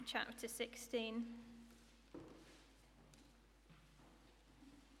Chapter 16.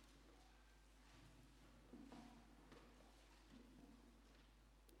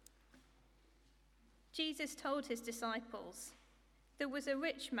 Jesus told his disciples, "There was a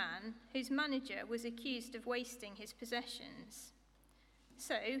rich man whose manager was accused of wasting his possessions.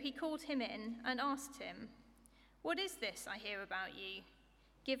 So he called him in and asked him, 'What is this I hear about you?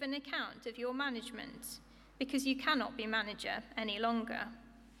 Give an account of your management, because you cannot be manager any longer.'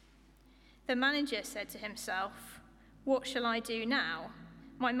 The manager said to himself, 'What shall I do now?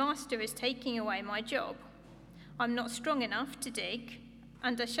 My master is taking away my job. I'm not strong enough to dig,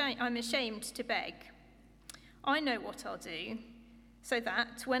 and I'm ashamed to beg. I know what I'll do, so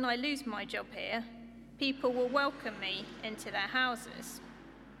that when I lose my job here, people will welcome me into their houses.'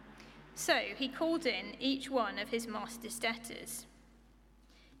 So he called in each one of his master's debtors.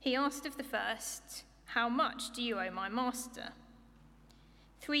 He asked of the first, 'How much do you owe my master?'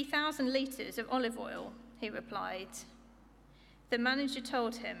 3,000 litres of olive oil,' he replied. The manager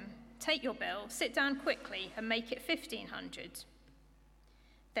told him, 'Take your bill, sit down quickly and make it 1,500.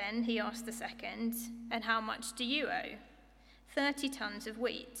 Then he asked the second, 'And how much do you owe?' 30 tons of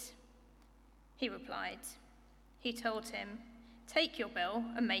wheat,' he replied. He told him, 'Take your bill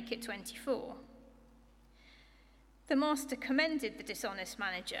and make it 24. The master commended the dishonest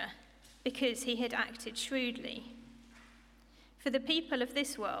manager because he had acted shrewdly. For the people of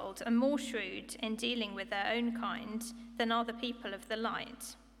this world are more shrewd in dealing with their own kind than are the people of the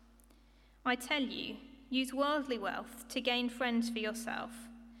light. I tell you, use worldly wealth to gain friends for yourself,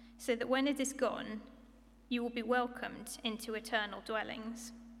 so that when it is gone, you will be welcomed into eternal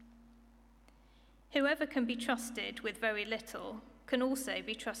dwellings. Whoever can be trusted with very little can also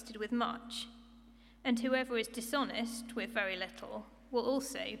be trusted with much, and whoever is dishonest with very little will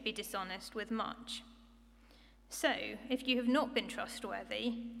also be dishonest with much. So, if you have not been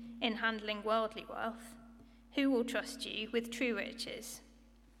trustworthy in handling worldly wealth, who will trust you with true riches?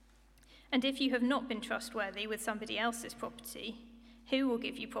 And if you have not been trustworthy with somebody else's property, who will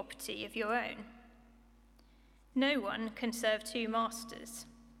give you property of your own? No one can serve two masters.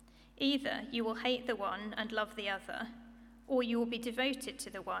 Either you will hate the one and love the other, or you will be devoted to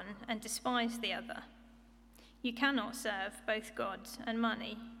the one and despise the other. You cannot serve both God and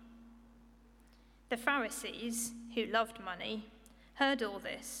money." The Pharisees, who loved money, heard all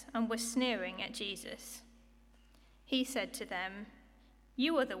this and were sneering at Jesus. He said to them,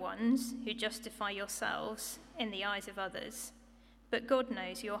 "You are the ones who justify yourselves in the eyes of others, but God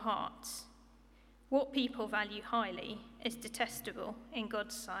knows your hearts. What people value highly is detestable in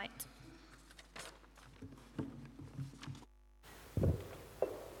God's sight."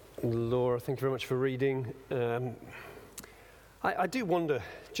 Laura, thank you very much for reading. I do wonder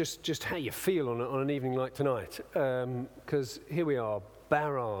just how you feel on an evening like tonight, because here we are,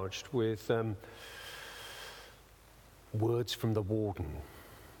 barraged with words from the warden.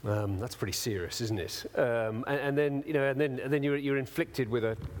 That's pretty serious, isn't it? And then you're inflicted with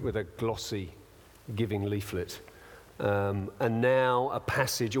a glossy giving leaflet, and now a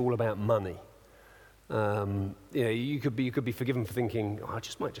passage all about money. You could be forgiven for thinking, I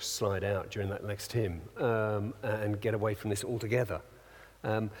might just slide out during that next hymn and get away from this altogether.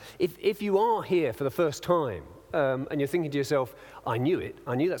 If you are here for the first time and you're thinking to yourself, I knew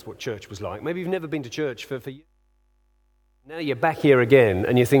that's what church was like. Maybe you've never been to church for years. Now you're back here again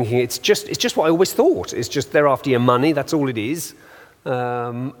and you're thinking, it's just what I always thought. It's just they're after your money, that's all it is.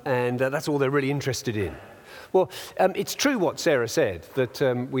 And that's all they're really interested in. Well, it's true what Sarah said, that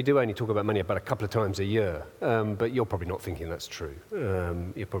we do only talk about money about a couple of times a year, but you're probably not thinking that's true.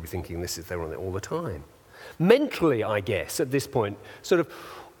 You're probably thinking they're on it all the time. Mentally, I guess, at this point, sort of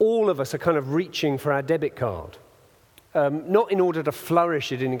all of us are kind of reaching for our debit card, not in order to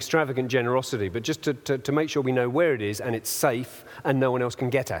flourish it in extravagant generosity, but just to make sure we know where it is and it's safe and no one else can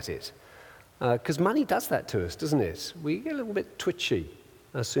get at it. Because money does that to us, doesn't it? We get a little bit twitchy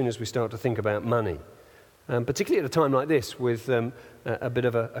as soon as we start to think about money. Particularly at a time like this with a bit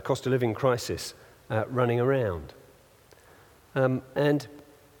of a cost of living crisis running around. And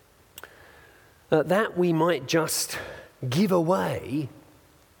that we might just give away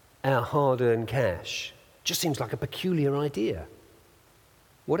our hard-earned cash just seems like a peculiar idea,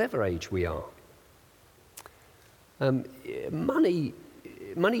 whatever age we are. Money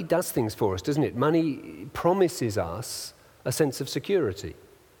does things for us, doesn't it? Money promises us a sense of security.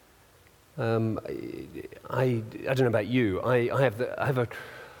 I don't know about you. I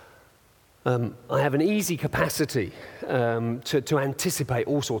have an easy capacity to anticipate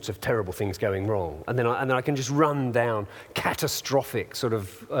all sorts of terrible things going wrong, and then I can just run down catastrophic sort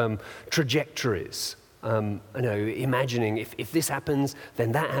of trajectories Imagining if this happens,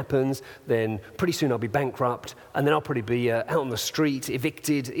 then that happens, then pretty soon I'll be bankrupt, and then I'll probably be out on the street,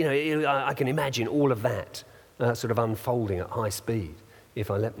 evicted. I can imagine all of that sort of unfolding at high speed if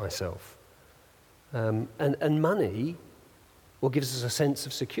I let myself. And money, gives us a sense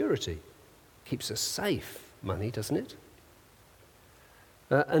of security. Keeps us safe, money, doesn't it?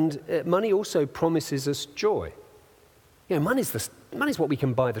 And money also promises us joy. Money's what we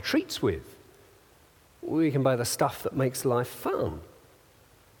can buy the treats with. We can buy the stuff that makes life fun.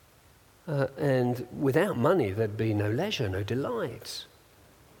 And without money, there'd be no leisure, no delight.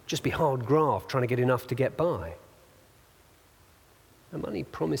 Just be hard graft, trying to get enough to get by. And money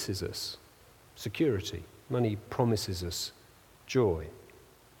promises us security. Money promises us joy.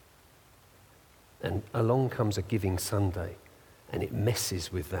 And along comes a Giving Sunday, and it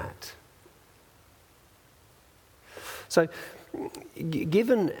messes with that. So,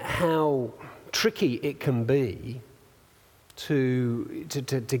 given how tricky it can be to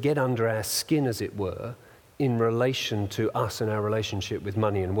get under our skin, as it were, in relation to us and our relationship with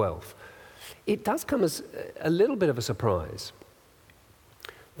money and wealth, it does come as a little bit of a surprise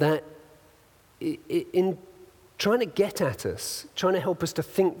that in trying to get at us, trying to help us to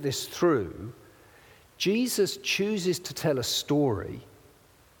think this through, Jesus chooses to tell a story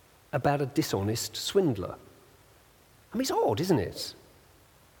about a dishonest swindler. I mean, it's odd, isn't it?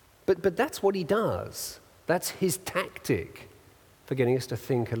 But that's what he does. That's his tactic for getting us to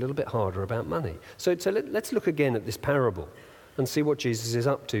think a little bit harder about money. So let's look again at this parable and see what Jesus is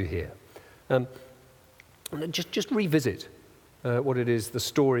up to here. Just revisit what it is, the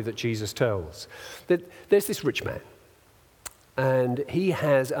story that Jesus tells. There's this rich man, and he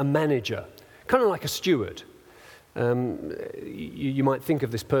has a manager, kind of like a steward. You might think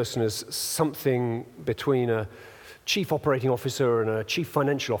of this person as something between a chief operating officer and a chief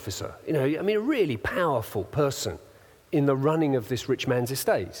financial officer. A really powerful person in the running of this rich man's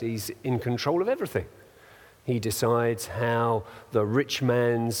estate. He's in control of everything. He decides how the rich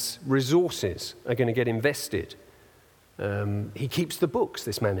man's resources are going to get invested. He keeps the books,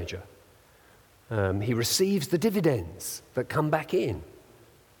 this manager. He receives the dividends that come back in.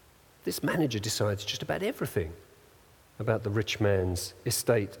 This manager decides just about everything about the rich man's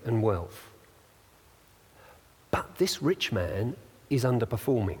estate and wealth. But this rich man is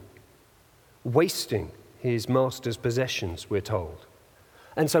underperforming, wasting his master's possessions, we're told.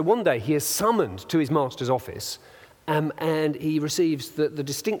 And so one day he is summoned to his master's office, and he receives the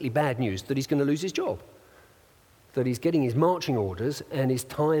distinctly bad news that he's going to lose his job, that he's getting his marching orders and his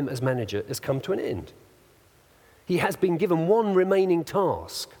time as manager has come to an end. He has been given one remaining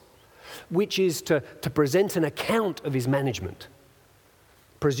task, which is to present an account of his management,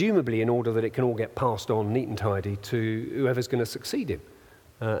 presumably in order that it can all get passed on neat and tidy to whoever's going to succeed him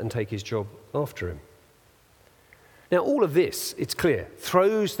and take his job after him. Now, all of this, it's clear,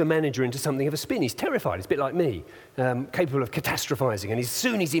 throws the manager into something of a spin. He's terrified. He's a bit like me, capable of catastrophizing,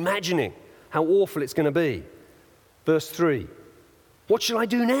 and he's imagining how awful it's going to be. Verse 3, what shall I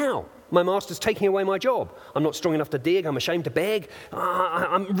do now? My master's taking away my job. I'm not strong enough to dig. I'm ashamed to beg.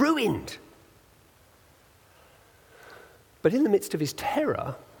 I'm ruined. But in the midst of his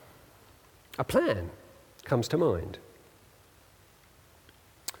terror, a plan comes to mind.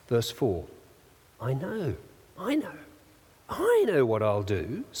 Verse 4, I know what I'll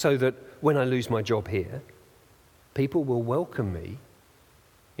do so that when I lose my job here, people will welcome me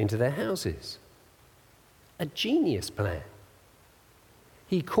into their houses. A genius plan.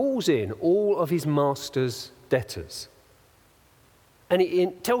 He calls in all of his master's debtors. And he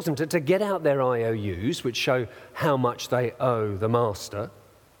tells them to get out their IOUs, which show how much they owe the master.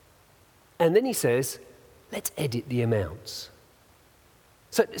 And then he says, let's edit the amounts.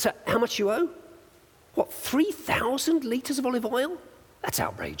 So how much you owe? What, 3,000 litres of olive oil? That's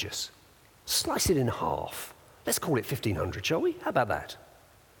outrageous. Slice it in half. Let's call it 1,500, shall we? How about that?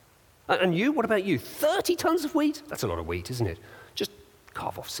 And you, what about you? 30 tons of wheat? That's a lot of wheat, isn't it? Just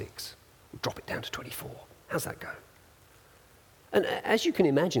carve off 6. Drop it down to 24. How's that go? And as you can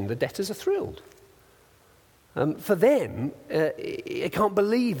imagine, the debtors are thrilled. For them, they can't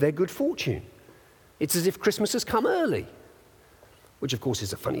believe their good fortune. It's as if Christmas has come early. Which, of course,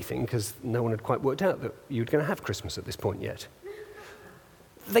 is a funny thing, because no one had quite worked out that you were going to have Christmas at this point yet.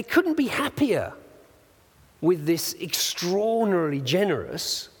 They couldn't be happier with this extraordinarily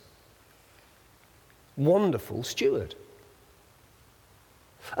generous, wonderful steward.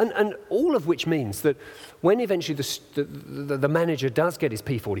 And all of which means that when eventually the manager does get his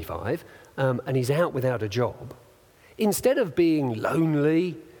P45 and he's out without a job, instead of being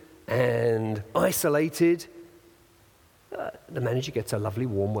lonely and isolated, the manager gets a lovely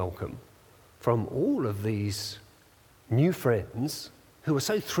warm welcome from all of these new friends who were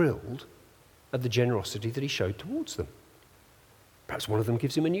so thrilled at the generosity that he showed towards them. Perhaps one of them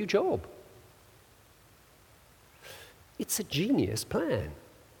gives him a new job. It's a genius plan.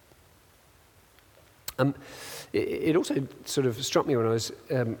 It also sort of struck me when I was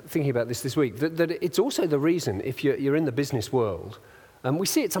thinking about this week that it's also the reason, if you're in the business world, we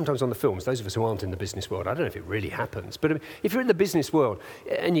see it sometimes on the films, those of us who aren't in the business world, I don't know if it really happens, but if you're in the business world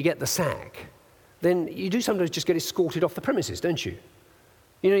and you get the sack, then you do sometimes just get escorted off the premises, don't you?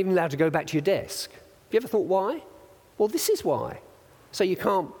 You're not even allowed to go back to your desk. Have you ever thought why? Well, this is why. So you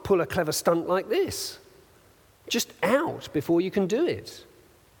can't pull a clever stunt like this. Just out before you can do it.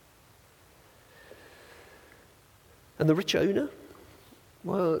 And the rich owner?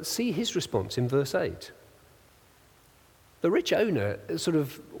 Well, see his response in verse 8. The rich owner, sort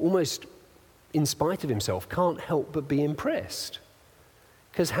of almost in spite of himself, can't help but be impressed.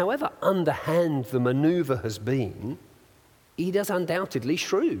 Because however underhand the maneuver has been, he does undoubtedly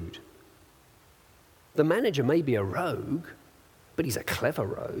shrewd. The manager may be a rogue, but he's a clever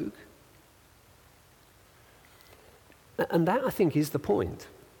rogue. And that, I think, is the point.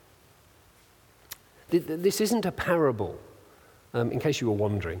 This isn't a parable, in case you were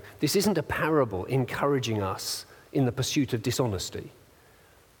wondering. This isn't a parable encouraging us in the pursuit of dishonesty.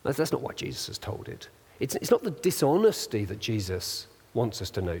 That's not why Jesus has told it. It's not the dishonesty that Jesus wants us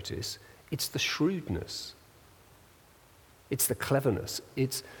to notice. It's the shrewdness. It's the cleverness.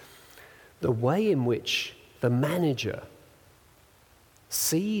 It's the way in which the manager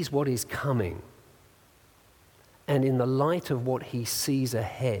sees what is coming, and in the light of what he sees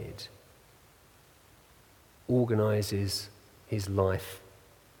ahead, organizes his life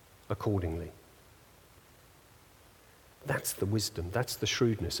accordingly. That's the wisdom, that's the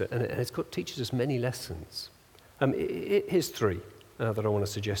shrewdness, and it teaches us many lessons. Here's three that I want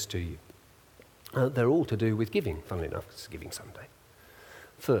to suggest to you. They're all to do with giving, funnily enough, it's Giving Sunday.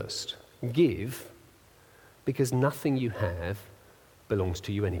 First, give because nothing you have belongs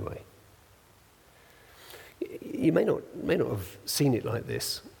to you anyway. You may not have seen it like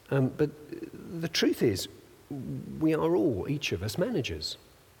this, but the truth is, we are all, each of us, managers.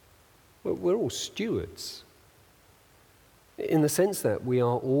 We're all stewards. In the sense that we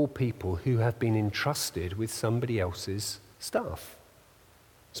are all people who have been entrusted with somebody else's stuff,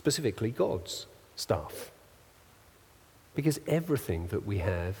 specifically God's stuff. Because everything that we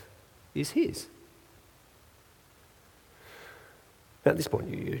have is His. Now, at this point,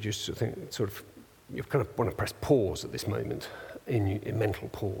 you just think, you kind of want to press pause at this moment, in mental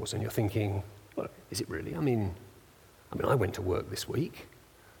pause, and you're thinking, well, is it really? I mean, I went to work this week.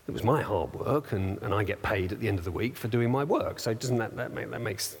 It was my hard work, and I get paid at the end of the week for doing my work. So doesn't that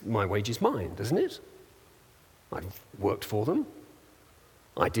makes my wages mine, doesn't it? I've worked for them.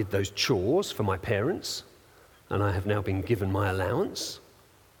 I did those chores for my parents, and I have now been given my allowance.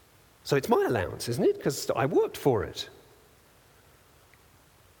 So it's my allowance, isn't it? Because I worked for it.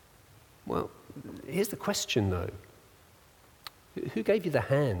 Well, here's the question, though. Who gave you the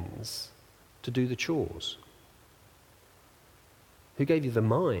hands to do the chores? Who gave you the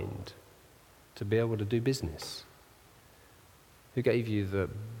mind to be able to do business? Who gave you the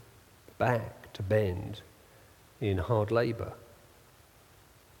back to bend in hard labor?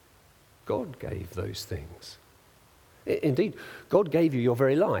 God gave those things. Indeed, God gave you your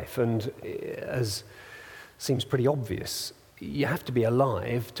very life, and as seems pretty obvious, you have to be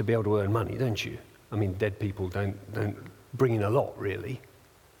alive to be able to earn money, don't you? I mean, dead people don't bring in a lot, really.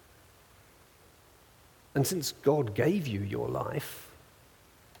 And since God gave you your life,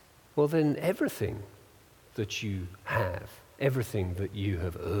 well then everything that you have, everything that you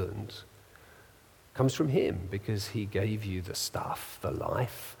have earned, comes from Him, because He gave you the stuff, the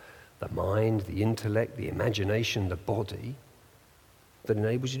life, the mind, the intellect, the imagination, the body that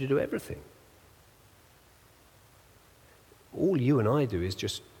enables you to do everything. All you and I do is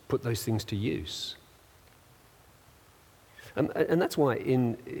just put those things to use. And that's why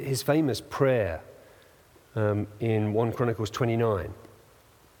in his famous prayer in 1 Chronicles 29,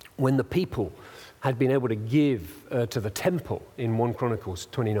 when the people had been able to give to the temple in 1 Chronicles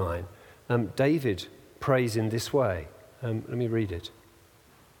 29, David prays in this way. Let me read it.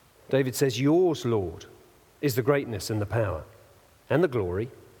 David says, "Yours, Lord, is the greatness and the power and the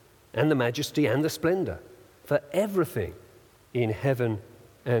glory and the majesty and the splendor, for everything in heaven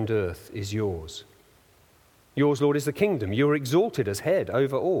and earth is yours. Yours, Lord, is the kingdom. You are exalted as head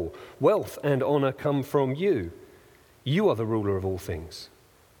over all. Wealth and honor come from you. You are the ruler of all things.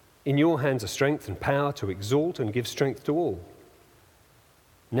 In your hands are strength and power to exalt and give strength to all.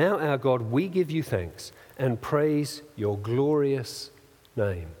 Now, our God, we give you thanks and praise your glorious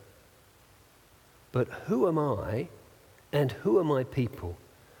name." But who am I and who are my people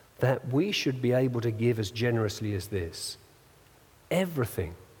that we should be able to give as generously as this?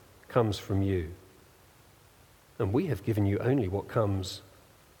 Everything comes from you, and we have given you only what comes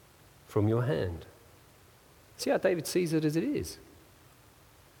from your hand. See how David sees it as it is.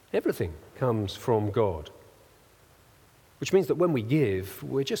 Everything comes from God, which means that when we give,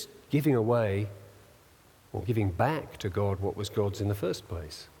 we're just giving away or giving back to God what was God's in the first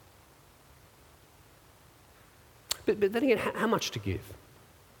place. But then again, how much to give?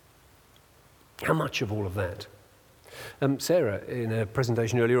 How much of all of that? Sarah, in a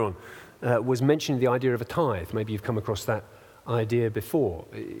presentation earlier on, was mentioning the idea of a tithe. Maybe you've come across that idea before.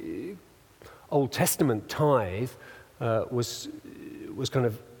 Old Testament tithe was kind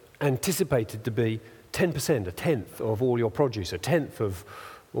of anticipated to be 10%, a tenth of all your produce, a tenth of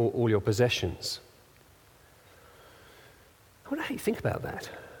all your possessions. I wonder how you think about that.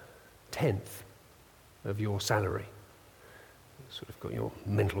 Tenth of your salary. You've sort of got your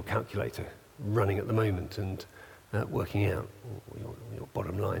mental calculator running at the moment and working out what your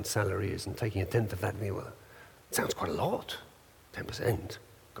bottom line salary is and taking a tenth of that and it sounds quite a lot. 10%.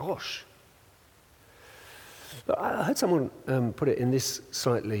 Gosh. But I heard someone put it in this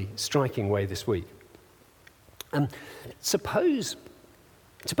slightly striking way this week. Suppose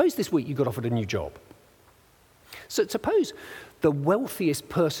this week you got offered a new job. So suppose the wealthiest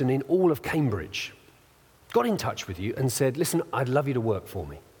person in all of Cambridge got in touch with you and said, listen, I'd love you to work for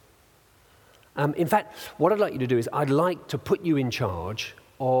me. In fact, what I'd like you to do is I'd like to put you in charge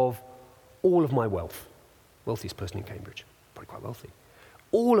of all of my wealth. Wealthiest person in Cambridge, probably quite wealthy.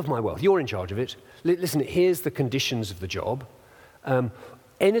 All of my wealth, you're in charge of it. Listen, here's the conditions of the job.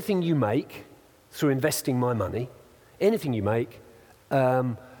 Anything you make through investing my money, anything you make,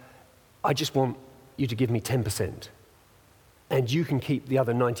 I just want you to give me 10%. And you can keep the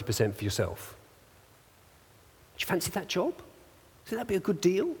other 90% for yourself. Do you fancy that job? Think that'd be a good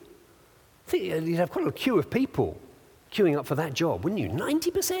deal? I think you'd have quite a queue of people queuing up for that job, wouldn't you?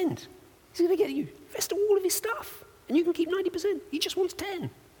 90%. He's going to get you, invest all of his stuff, and you can keep 90%. He just wants 10.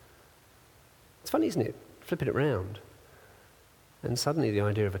 It's funny, isn't it? Flipping it round. And suddenly the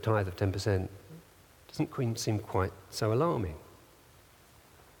idea of a tithe of 10% doesn't seem quite so alarming.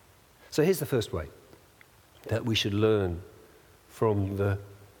 So here's the first way that we should learn from the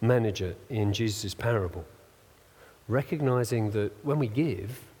manager in Jesus' parable. Recognizing that when we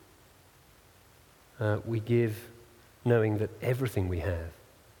give knowing that everything we have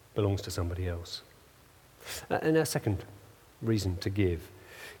belongs to somebody else. And our second reason to give.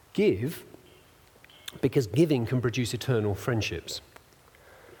 Give because giving can produce eternal friendships.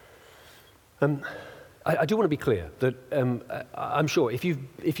 I do want to be clear that I'm sure if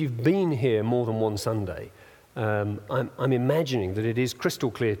you've been here more than one Sunday, I'm imagining that it is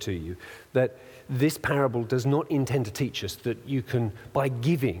crystal clear to you that this parable does not intend to teach us that you can, by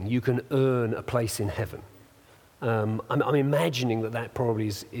giving, you can earn a place in heaven. I'm imagining that probably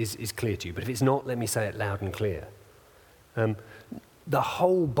is clear to you, but if it's not, let me say it loud and clear. The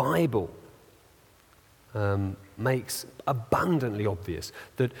whole Bible makes abundantly obvious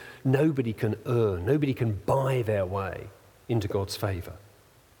that nobody can earn, nobody can buy their way into God's favor.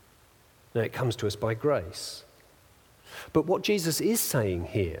 Now, it comes to us by grace. But what Jesus is saying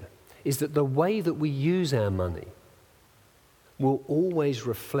here is that the way that we use our money will always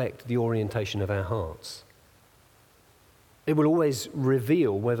reflect the orientation of our hearts. It will always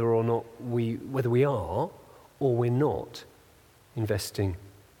reveal whether or not whether we are or we're not investing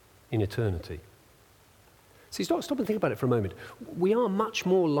in eternity. See, stop and think about it for a moment. We are much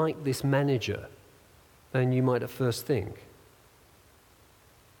more like this manager than you might at first think.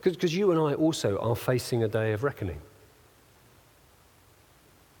 Because you and I also are facing a day of reckoning.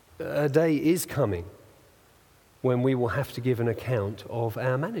 A day is coming when we will have to give an account of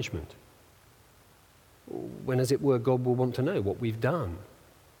our management. When, as it were, God will want to know what we've done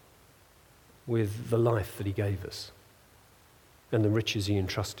with the life that he gave us and the riches he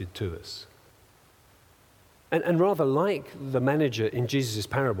entrusted to us. And rather like the manager in Jesus'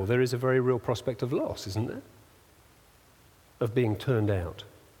 parable, there is a very real prospect of loss, isn't there? Of being turned out,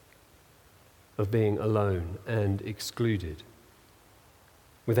 of being alone and excluded,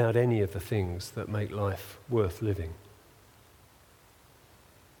 without any of the things that make life worth living.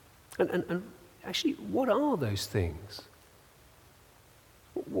 And actually, what are those things?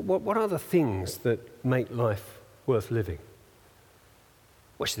 What are the things that make life worth living?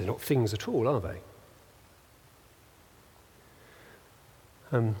 Well, actually, they're not things at all, are they?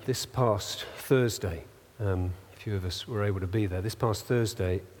 This past Thursday, a few of us were able to be there. This past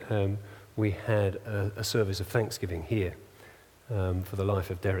Thursday, we had a service of thanksgiving here for the life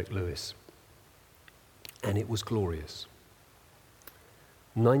of Derek Lewis. and it was glorious.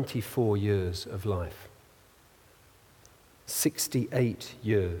 94 years of life. 68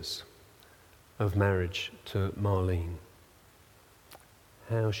 years of marriage to Marlene.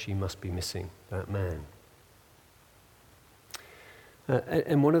 How she must be missing that man.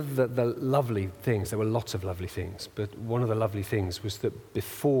 And one of the lovely things, there were lots of lovely things, but one of the lovely things was that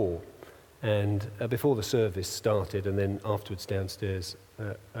before the service started and then afterwards downstairs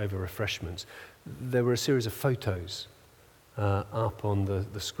over refreshments, there were a series of photos up on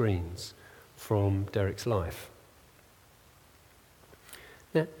the screens from Derek's life.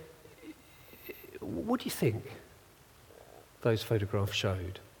 Now, what do you think those photographs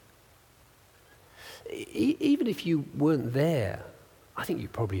showed? Even if you weren't there, I think you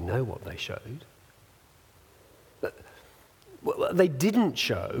probably know what they showed. But they didn't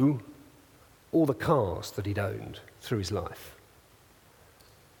show all the cars that he'd owned through his life.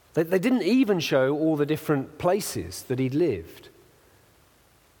 They didn't even show all the different places that he'd lived.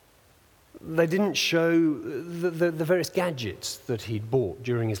 They didn't show the various gadgets that he'd bought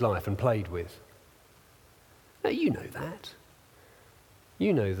during his life and played with. Now, you know that.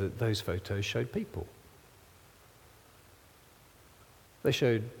 You know that those photos showed people. They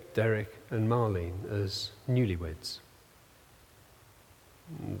showed Derek and Marlene as newlyweds.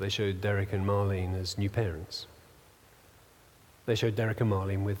 They showed Derek and Marlene as new parents. They showed Derek and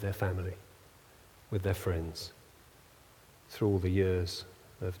Marlene with their family, with their friends, through all the years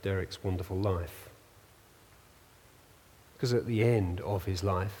of Derek's wonderful life. Because at the end of his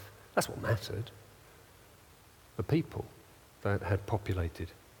life, that's what mattered. The people that had populated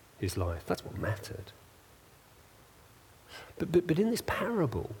his life, that's what mattered. But in this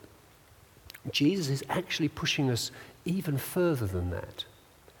parable, Jesus is actually pushing us even further than that.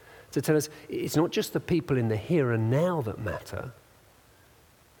 To tell us it's not just the people in the here and now that matter,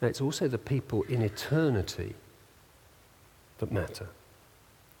 it's also the people in eternity that matter.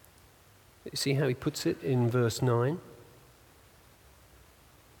 You see how he puts it in verse 9?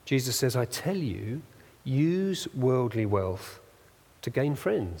 Jesus says, I tell you, use worldly wealth to gain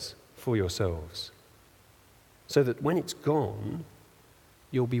friends for yourselves, so that when it's gone,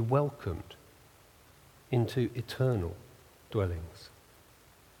 you'll be welcomed into eternal dwellings.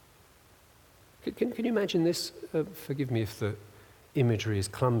 Can you imagine this? Forgive me if the imagery is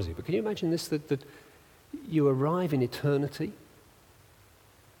clumsy, but can you imagine this, that you arrive in eternity,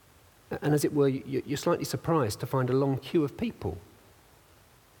 and as it were, you're slightly surprised to find a long queue of people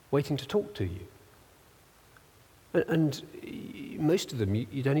waiting to talk to you. And most of them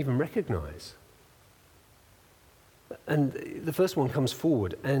you don't even recognize. And the first one comes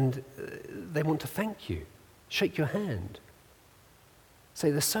forward and they want to thank you, shake your hand,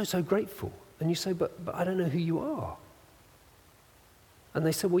 say they're so grateful. And you say, but I don't know who you are. And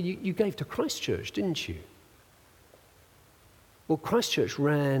they say, well, you gave to Christchurch, didn't you? Well, Christchurch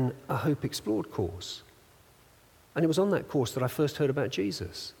ran a Hope Explored course. And it was on that course that I first heard about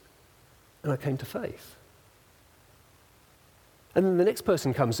Jesus. And I came to faith. And then the next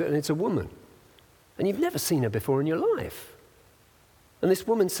person comes and it's a woman. And you've never seen her before in your life. And this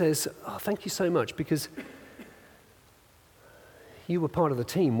woman says, oh, thank you so much, because you were part of the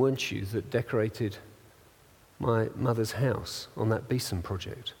team, weren't you, that decorated my mother's house on that Beeson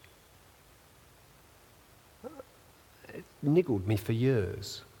project. It niggled me for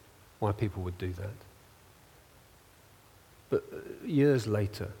years why people would do that. But years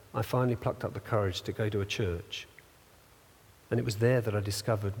later, I finally plucked up the courage to go to a church. And it was there that I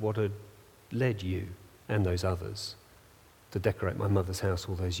discovered what had led you and those others to decorate my mother's house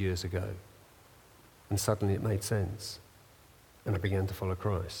all those years ago. And suddenly it made sense. And I began to follow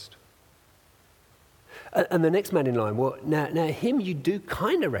Christ. And the next man in line, well, now him you do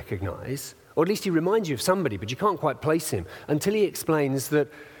kind of recognize, or at least he reminds you of somebody, but you can't quite place him until he explains that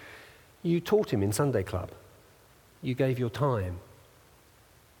you taught him in Sunday club. You gave your time.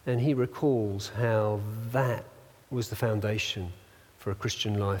 And he recalls how that was the foundation for a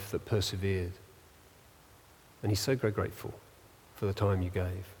Christian life that persevered. And he's so very grateful for the time you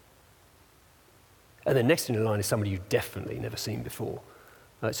gave. And then next in the line is somebody you've definitely never seen before.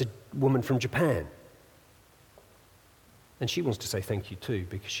 It's a woman from Japan. And she wants to say thank you too,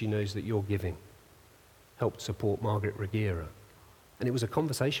 because she knows that your giving helped support Margaret Reguera. And it was a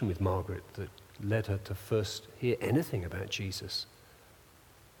conversation with Margaret that led her to first hear anything about Jesus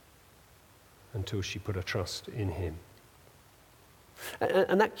until she put her trust in him.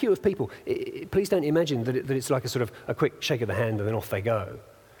 And that queue of people, please don't imagine that it's like a sort of a quick shake of the hand and then off they go.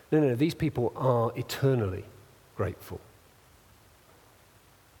 No, these people are eternally grateful.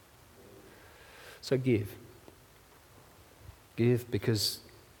 So give. Give because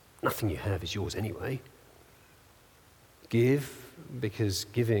nothing you have is yours anyway. give because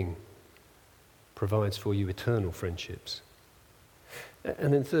giving provides for you eternal friendships.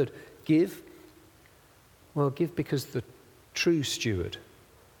 And then third, give because the true steward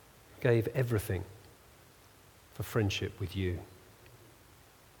gave everything for friendship with you.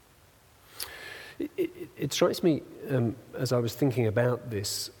 It strikes me, as I was thinking about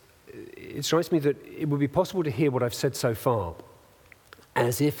this, it strikes me that it would be possible to hear what I've said so far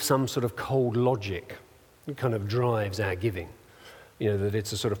as if some sort of cold logic kind of drives our giving. You know, that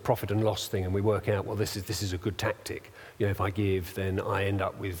it's a sort of profit and loss thing, and we work out, well, this is a good tactic. You know, if I give, then I end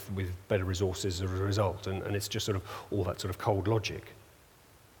up with better resources as a result, and it's just sort of all that sort of cold logic.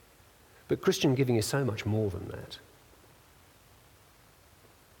 But Christian giving is so much more than that.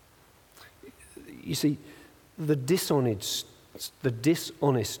 You see, the dishonest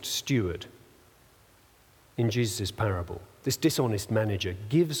steward in Jesus' parable, this dishonest manager,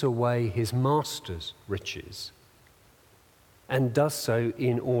 gives away his master's riches and does so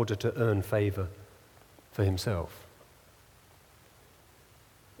in order to earn favor for himself.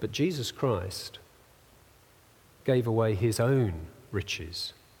 But Jesus Christ gave away his own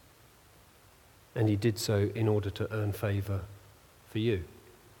riches, and he did so in order to earn favor for you.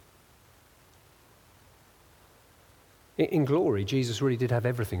 In glory, Jesus really did have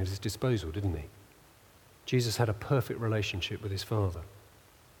everything at his disposal, didn't he? Jesus had a perfect relationship with his Father.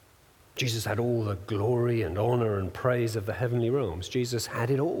 Jesus had all the glory and honor and praise of the heavenly realms. Jesus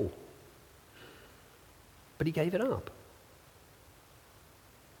had it all. But he gave it up.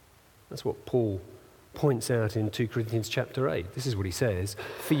 That's what Paul points out in 2 Corinthians chapter 8. This is what he says: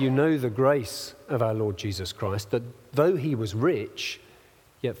 "For you know the grace of our Lord Jesus Christ, that though he was rich,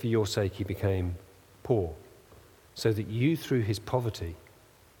 yet for your sake he became poor, so that you through his poverty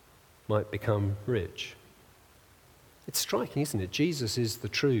might become rich." It's striking, isn't it? Jesus is the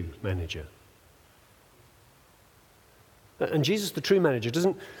true manager. And Jesus, the true manager,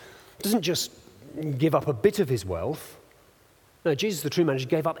 doesn't just give up a bit of his wealth. No, Jesus, the true manager,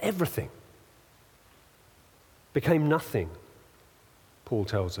 gave up everything. Became nothing, Paul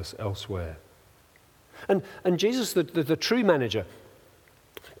tells us elsewhere. And Jesus, the true manager,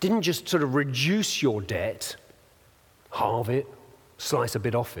 didn't just sort of reduce your debt, halve it, slice a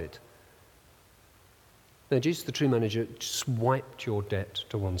bit off it. No, Jesus, the true manager, just wiped your debt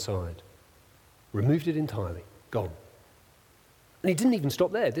to one side, removed it entirely, gone. And he didn't even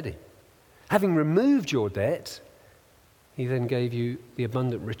stop there, did he? Having removed your debt, he then gave you the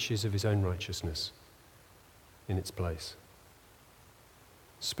abundant riches of his own righteousness in its place.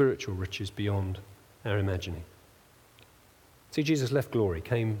 Spiritual riches beyond our imagining. See, Jesus left glory,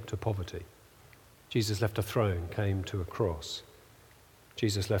 came to poverty. Jesus left a throne, came to a cross.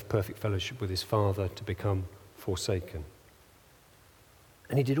 Jesus left perfect fellowship with his Father to become forsaken.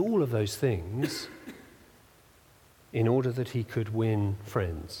 And he did all of those things in order that he could win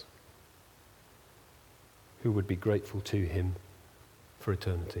friends who would be grateful to him for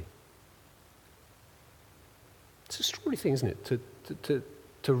eternity. It's a extraordinary thing, isn't it,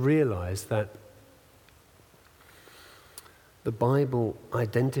 to realize that the Bible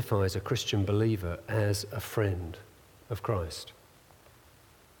identifies a Christian believer as a friend of Christ.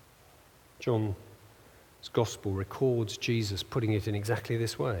 John's Gospel records Jesus putting it in exactly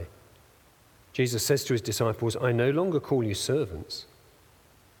this way. Jesus says to his disciples, "I no longer call you servants,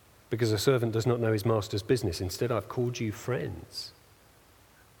 because a servant does not know his master's business. Instead, I've called you friends."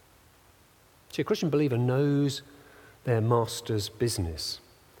 See, a Christian believer knows their master's business,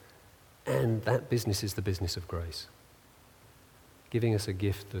 and that business is the business of grace, giving us a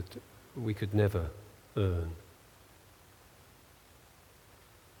gift that we could never earn.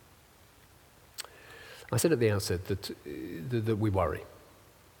 I said at the outset that we worry.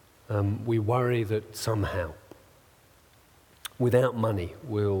 We worry that somehow, without money,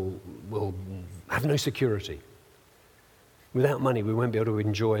 we'll have no security. Without money, we won't be able to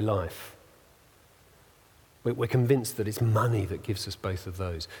enjoy life. We're convinced that it's money that gives us both of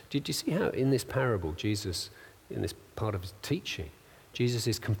those. Did you see how in this parable, Jesus, in this part of his teaching, Jesus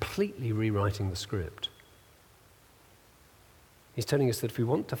is completely rewriting the script? He's telling us that if we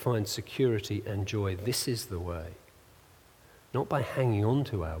want to find security and joy, this is the way. Not by hanging on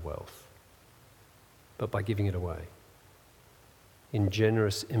to our wealth, but by giving it away in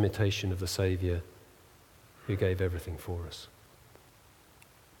generous imitation of the Saviour who gave everything for us.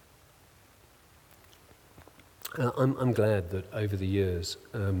 I'm glad that over the years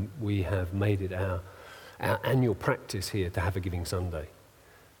we have made it our annual practice here to have a Giving Sunday.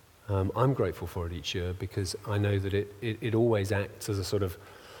 I'm grateful for it each year because I know that it always acts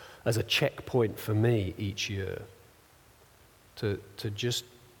as a checkpoint for me each year to just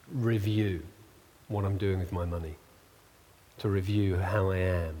review what I'm doing with my money to review how I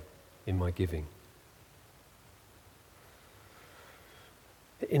am in my giving.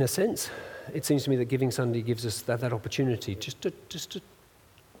 In a sense, it seems to me that Giving Sunday gives us that opportunity just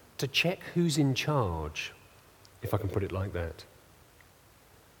to check who's in charge, if I can put it like that.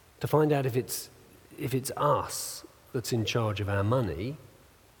 To find out if it's us that's in charge of our money,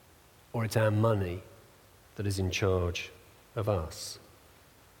 or it's our money that is in charge of us.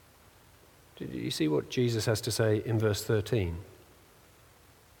 Do you see what Jesus has to say in verse 13?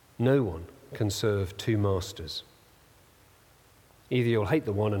 No one can serve two masters. Either you'll hate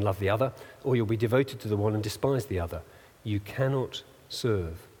the one and love the other, or you'll be devoted to the one and despise the other. You cannot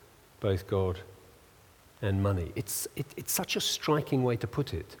serve both God and money. It's such a striking way to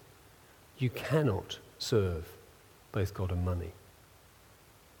put it. You cannot serve both God and money.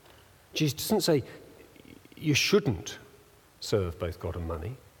 Jesus doesn't say you shouldn't serve both God and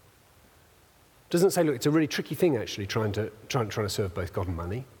money. Doesn't say, look, it's a really tricky thing actually trying to serve both God and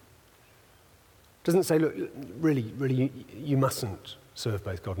money. Doesn't say, look, really, you mustn't serve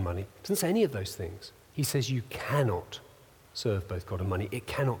both God and money. Doesn't say any of those things. He says you cannot serve both God and money. It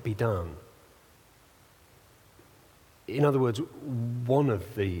cannot be done. In other words, one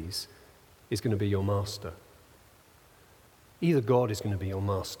of these is going to be your master. Either God is going to be your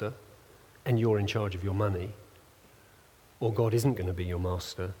master and you're in charge of your money, or God isn't going to be your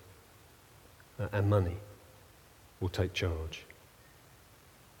master and money will take charge.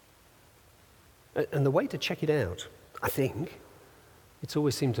 And the way to check it out, I think, it's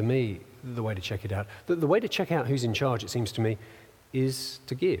always seemed to me the way to check it out, the way to check out who's in charge, it seems to me, is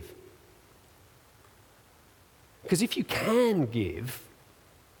to give. Because if you can give,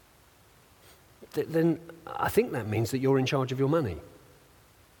 then I think that means that you're in charge of your money.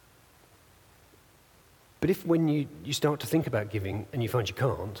 But if when you start to think about giving and you find you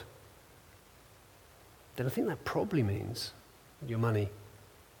can't, then I think that probably means your money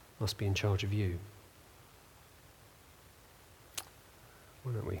must be in charge of you.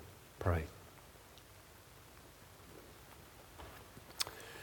 Why don't we pray?